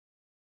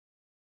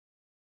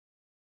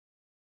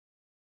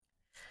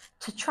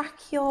To track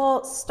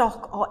your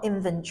stock or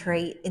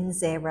inventory in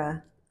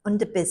Xero,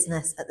 under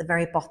business at the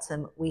very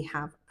bottom, we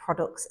have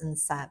products and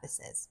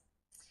services.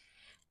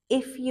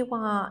 If you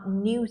are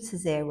new to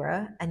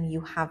Xero and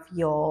you have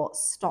your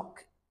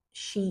stock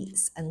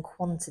sheets and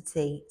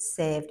quantity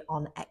saved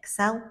on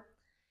Excel,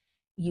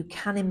 you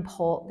can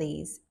import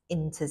these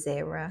into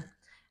Xero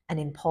and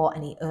import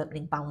any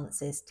opening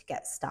balances to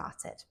get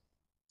started.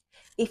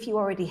 If you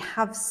already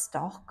have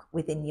stock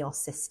within your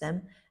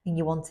system and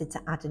you wanted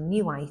to add a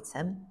new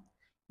item,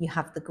 you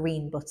have the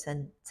green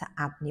button to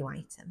add new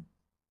item.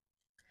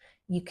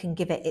 You can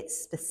give it its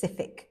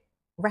specific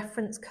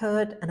reference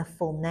code and a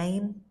full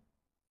name.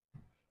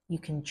 You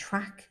can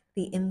track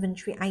the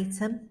inventory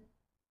item,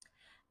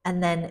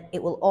 and then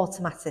it will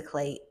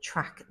automatically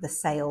track the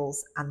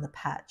sales and the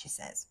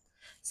purchases.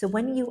 So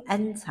when you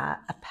enter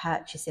a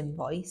purchase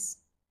invoice,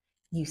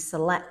 you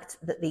select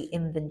that the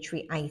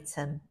inventory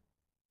item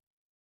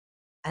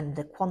and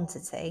the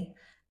quantity,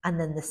 and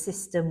then the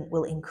system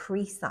will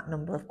increase that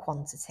number of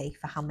quantity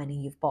for how many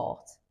you've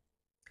bought.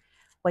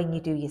 When you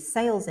do your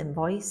sales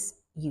invoice,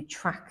 you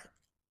track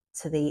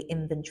to the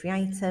inventory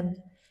item,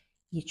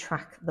 you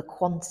track the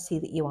quantity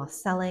that you are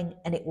selling,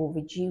 and it will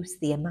reduce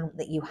the amount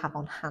that you have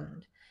on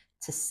hand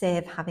to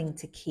save having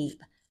to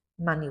keep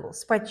manual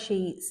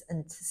spreadsheets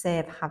and to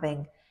save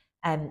having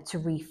to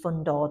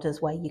refund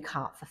orders where you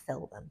can't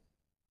fulfill them.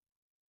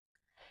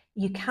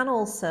 You can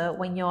also,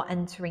 when you're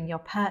entering your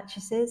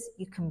purchases,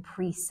 you can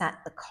preset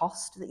the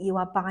cost that you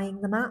are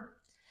buying them at.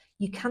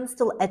 You can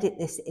still edit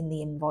this in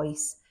the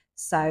invoice,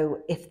 so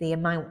if the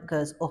amount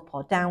goes up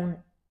or down,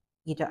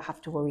 you don't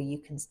have to worry, you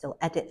can still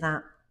edit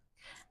that.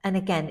 And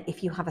again,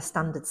 if you have a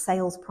standard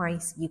sales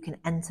price, you can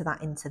enter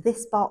that into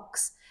this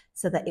box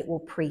so that it will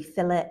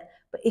pre-fill it.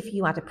 But if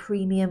you add a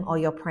premium or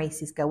your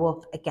prices go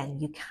up, again,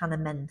 you can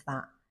amend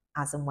that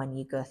as and when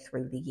you go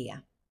through the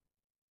year.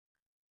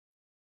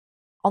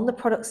 On the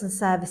products and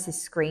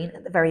services screen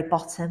at the very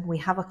bottom, we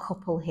have a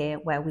couple here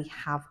where we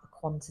have a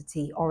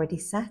quantity already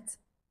set.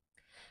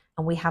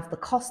 And we have the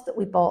cost that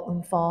we bought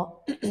them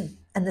for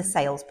and the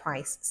sales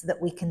price so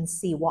that we can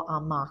see what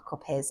our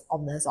markup is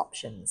on those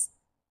options.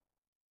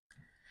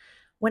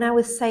 When I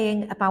was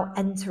saying about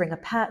entering a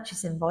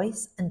purchase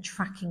invoice and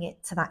tracking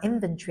it to that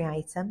inventory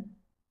item,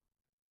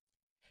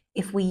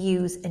 if we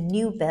use a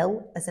new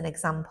bill as an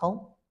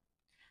example,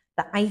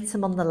 the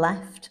item on the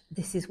left,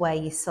 this is where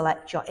you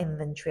select your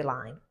inventory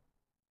line.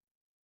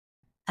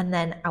 And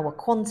then our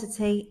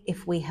quantity,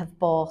 if we have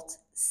bought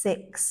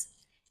 6,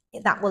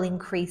 that will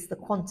increase the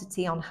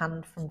quantity on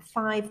hand from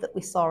 5 that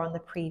we saw on the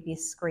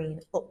previous screen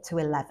up to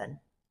 11.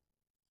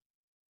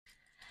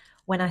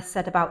 When I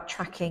said about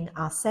tracking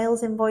our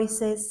sales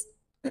invoices,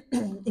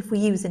 if we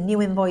use a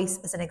new invoice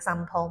as an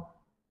example,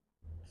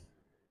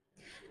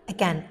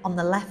 again, on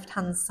the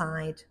left-hand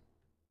side,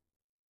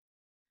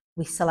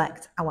 we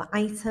select our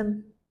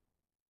item.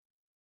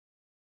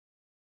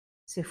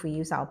 So if we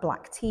use our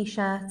black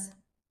t-shirt,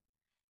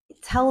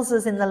 it tells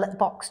us in the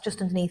box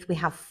just underneath we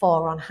have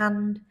 4 on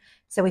hand.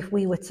 So if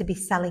we were to be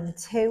selling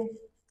 2,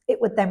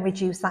 it would then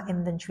reduce that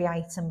inventory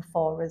item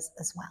for us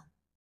as well.